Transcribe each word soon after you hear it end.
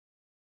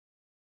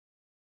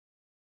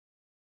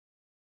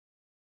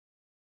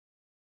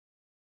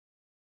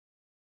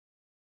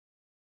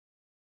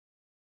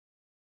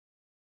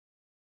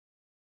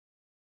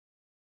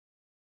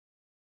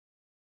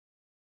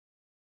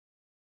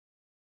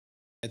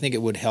I think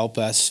it would help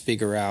us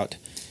figure out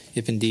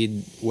if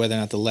indeed whether or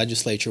not the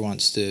legislature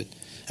wants to.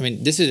 I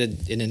mean, this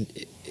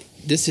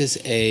is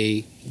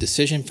a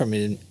decision from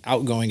an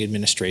outgoing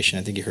administration.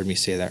 I think you heard me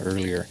say that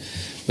earlier.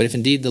 But if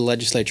indeed the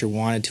legislature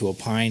wanted to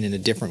opine in a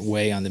different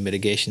way on the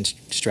mitigation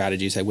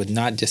strategies, I would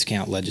not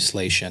discount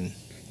legislation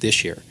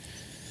this year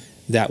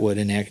that would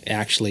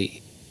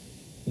actually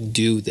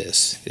do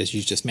this, as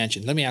you just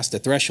mentioned. Let me ask the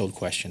threshold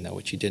question, though,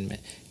 which you didn't.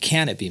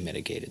 Can it be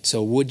mitigated?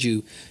 So would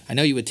you, I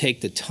know you would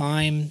take the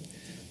time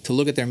to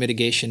look at their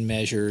mitigation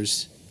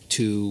measures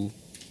to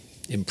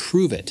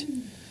improve it,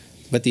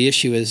 but the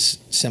issue is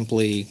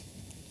simply,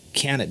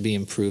 can it be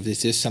improved?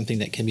 Is this something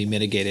that can be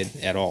mitigated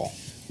at all?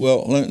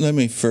 Well, let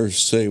me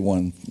first say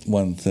one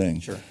thing.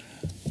 Sure.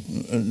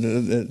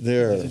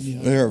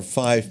 There are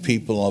 5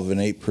 people of an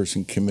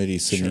 8-person committee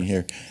sitting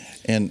here,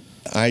 and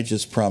I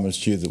just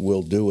promised you that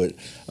we'll do it.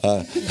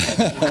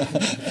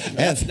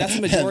 That's the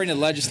majority in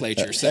the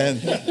legislature, so I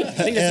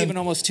think that's even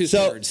almost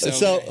 2/3.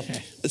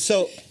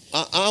 So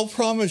I'll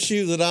promise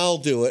you that I'll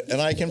do it,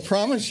 and I can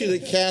promise you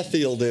that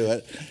Kathy will do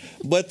it.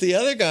 But the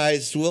other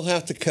guys will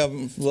have to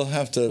come. We'll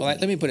have to. Well,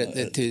 let me put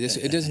it to this: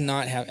 it does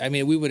not have. I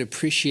mean, we would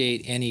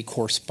appreciate any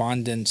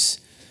correspondence,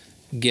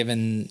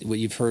 given what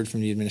you've heard from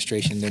the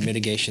administration, their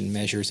mitigation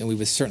measures, and we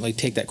would certainly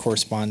take that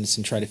correspondence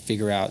and try to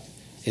figure out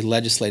a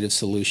legislative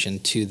solution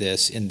to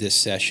this in this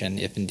session,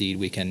 if indeed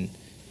we can.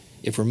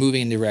 If we're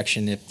moving in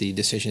direction, if the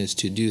decision is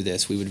to do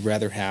this, we would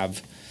rather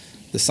have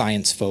the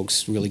science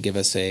folks really give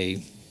us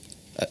a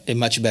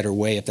much better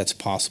way, if that's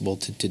possible,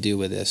 to deal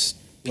with this.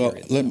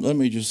 Period. Well, let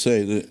me just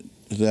say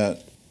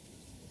that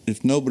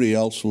if nobody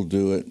else will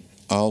do it,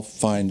 I'll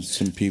find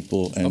some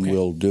people and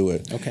we'll do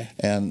it. Okay.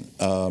 And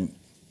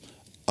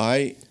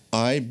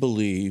I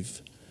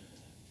believe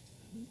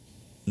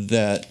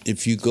that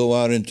if you go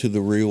out into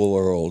the real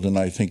world, and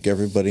I think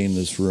everybody in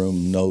this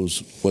room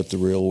knows what the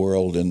real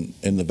world in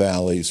the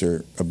valleys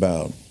are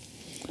about,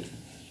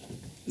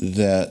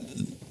 that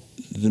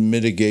the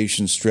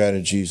mitigation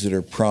strategies that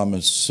are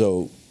promised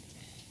so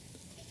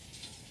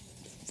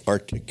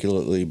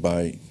articulately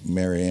by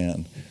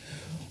Marianne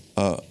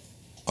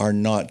are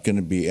not going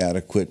to be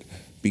adequate,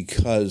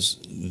 because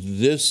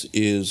this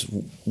is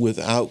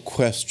without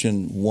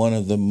question one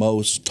of the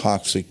most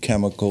toxic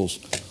chemicals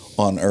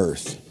on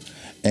Earth,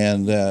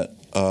 and that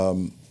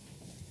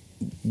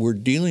we're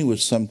dealing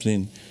with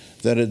something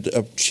that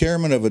a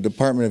chairman of a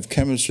Department of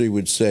Chemistry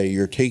would say,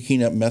 "You're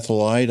taking up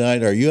methyl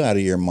iodide? Are you out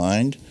of your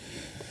mind?"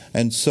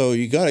 And so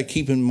you got to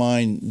keep in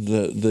mind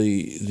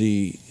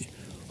the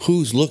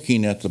who's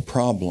looking at the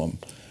problem,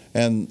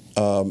 and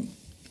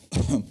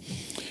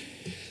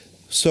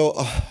so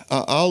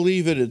I'll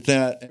leave it at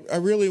that. I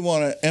really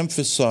want to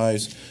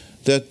emphasize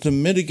that the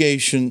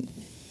mitigation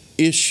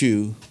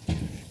issue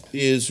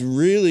is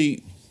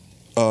really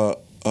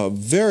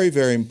very,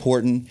 very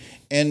important,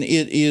 and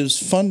it is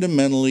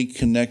fundamentally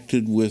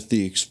connected with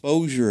the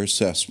exposure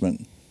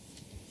assessment.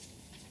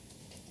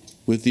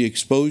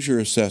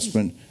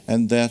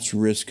 And that's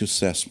risk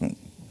assessment.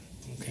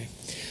 Okay.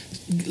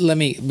 Let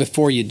me,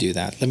 before you do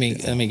that, let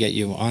me get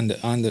you on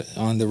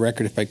the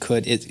record, if I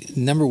could.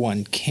 Number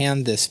one,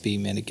 can this be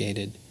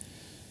mitigated?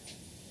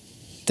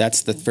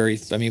 That's the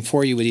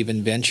before you would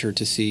even venture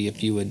to see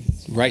if you would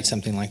write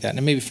something like that,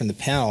 and maybe from the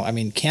panel,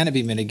 can it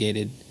be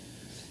mitigated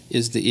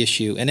is the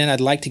issue. And then I'd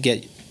like to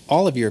get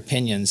all of your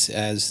opinions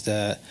as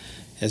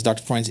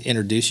Dr. Froines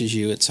introduces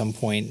you at some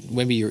point.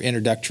 Maybe your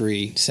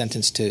introductory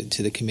sentence to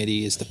the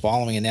committee is the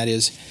following, and that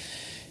is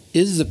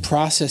the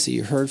process that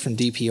you heard from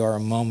DPR a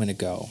moment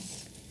ago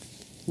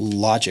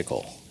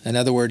logical? In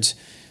other words,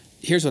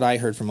 here's what I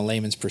heard from a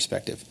layman's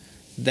perspective.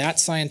 That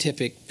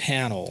scientific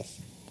panel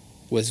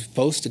was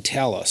supposed to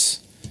tell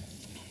us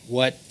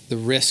what the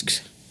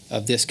risk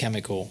of this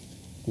chemical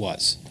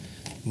was.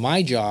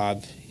 My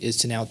job is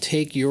to now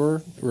take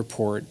your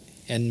report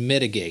and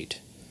mitigate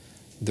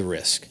the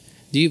risk.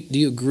 Do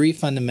you agree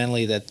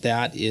fundamentally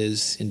that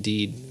is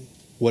indeed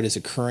what is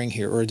occurring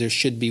here, or there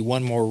should be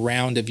one more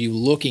round of you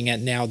looking at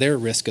now their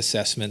risk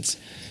assessments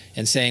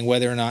and saying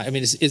whether or not,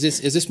 is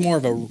this more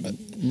of a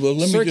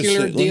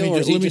circular deal, or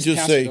is he just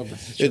passing it over?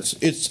 Sure.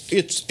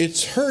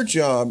 It's her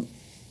job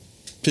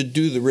to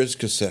do the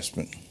risk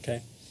assessment.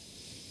 Okay.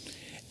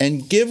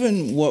 And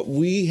given what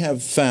we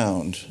have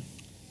found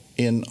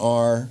in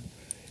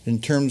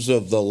terms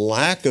of the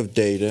lack of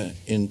data,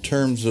 in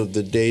terms of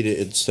the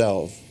data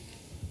itself,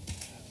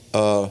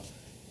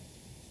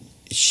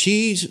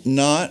 she's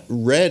not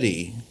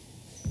ready.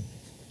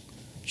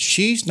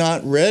 She's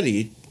not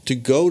ready to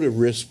go to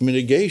risk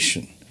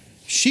mitigation.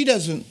 She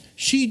doesn't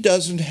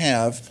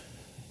have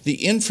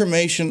the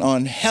information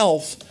on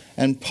health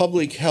and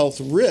public health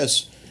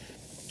risks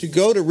to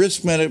go to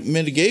risk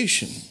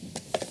mitigation.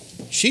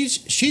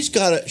 She's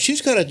got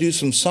to do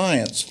some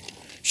science.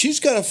 She's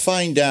got to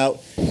find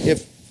out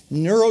if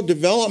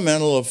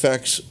neurodevelopmental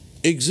effects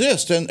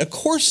exist, and of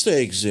course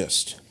they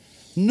exist.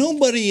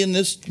 Nobody in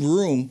this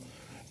room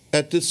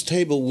at this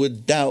table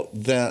would doubt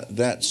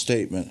that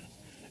statement.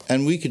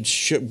 And we could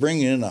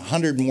bring in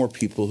 100 more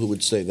people who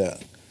would say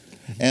that.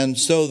 And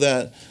so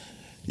that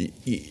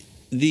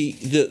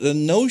the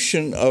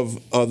notion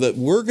of that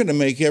we're going to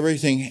make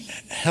everything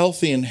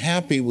healthy and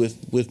happy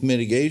with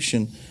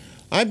mitigation.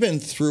 I've been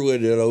through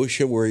it at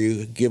OSHA where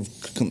you give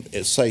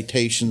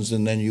citations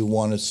and then you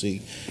want to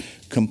see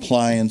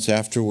compliance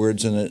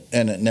afterwards, and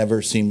it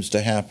never seems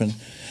to happen.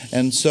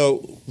 And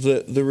so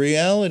the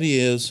reality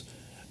is,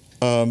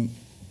 I'm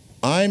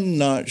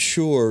not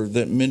sure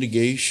that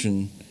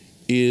mitigation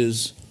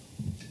is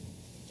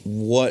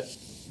what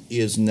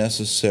is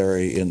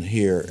necessary in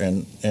here.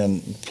 And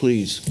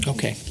please.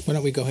 Okay. Why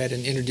don't we go ahead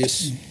and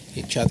introduce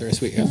each other as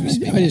we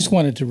speak? I just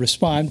wanted to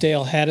respond. I'm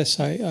Dale Hattis.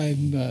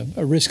 I'm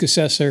a risk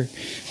assessor,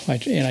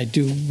 and I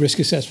do risk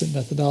assessment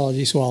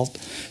methodology, so I'll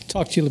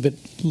talk to you a little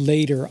bit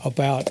later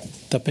about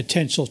the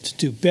potential to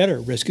do better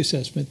risk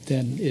assessment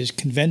than is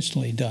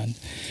conventionally done.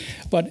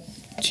 But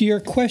to your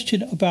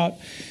question about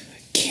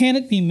can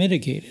it be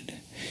mitigated,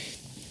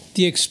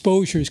 the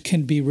exposures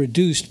can be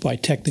reduced by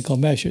technical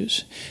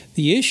measures.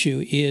 The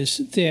issue is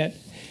that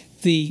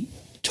the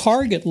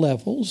target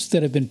levels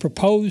that have been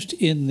proposed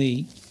in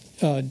the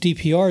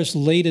DPR's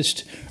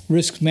latest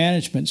risk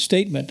management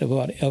statement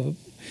of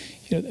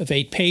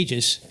 8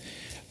 pages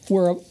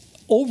were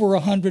over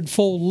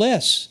 100-fold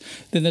less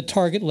than the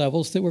target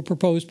levels that were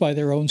proposed by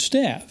their own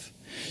staff.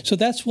 So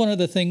that's one of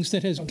the things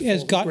that has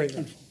got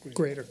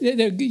greater.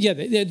 They're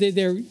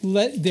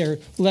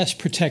less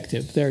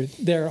protective.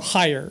 They're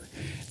higher.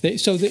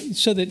 So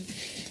that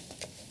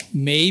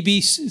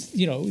maybe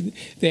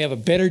they have a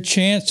better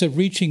chance of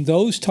reaching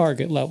those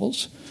target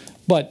levels,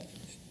 but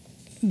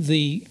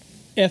the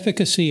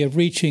efficacy of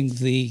reaching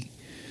the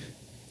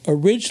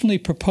originally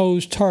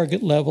proposed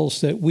target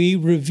levels that we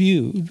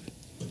reviewed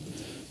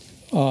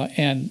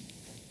and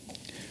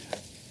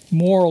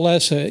more or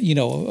less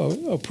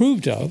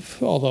approved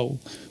of, although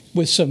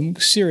with some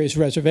serious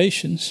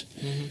reservations,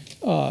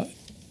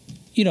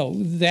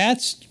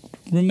 that's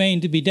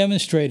remained to be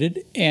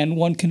demonstrated, and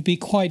one can be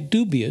quite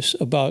dubious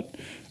about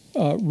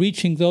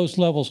reaching those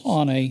levels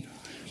on a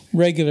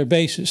regular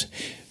basis.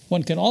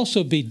 One can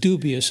also be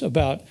dubious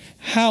about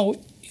how,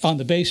 on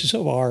the basis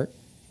of our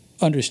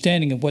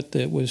understanding of what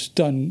was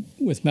done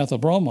with methyl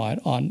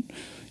bromide, on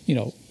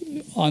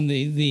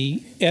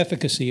the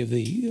efficacy of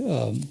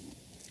the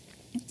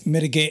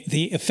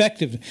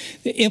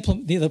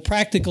the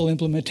practical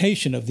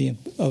implementation of the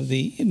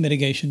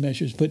mitigation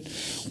measures. But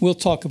we'll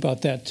talk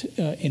about that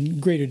in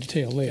greater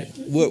detail later.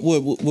 Let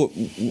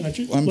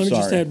me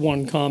just add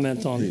one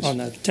comment on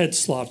that. Ted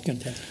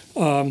Slotkin.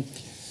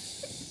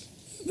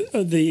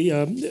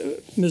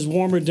 Ms.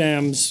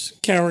 Warmerdam's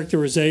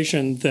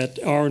characterization that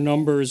our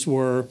numbers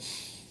were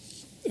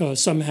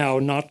somehow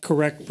not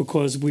correct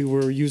because we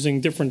were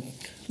using different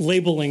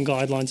labeling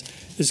guidelines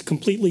is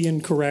completely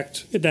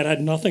incorrect. That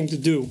had nothing to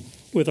do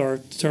with our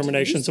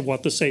determinations of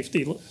what the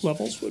safety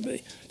levels would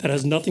be. That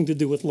has nothing to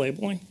do with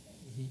labeling.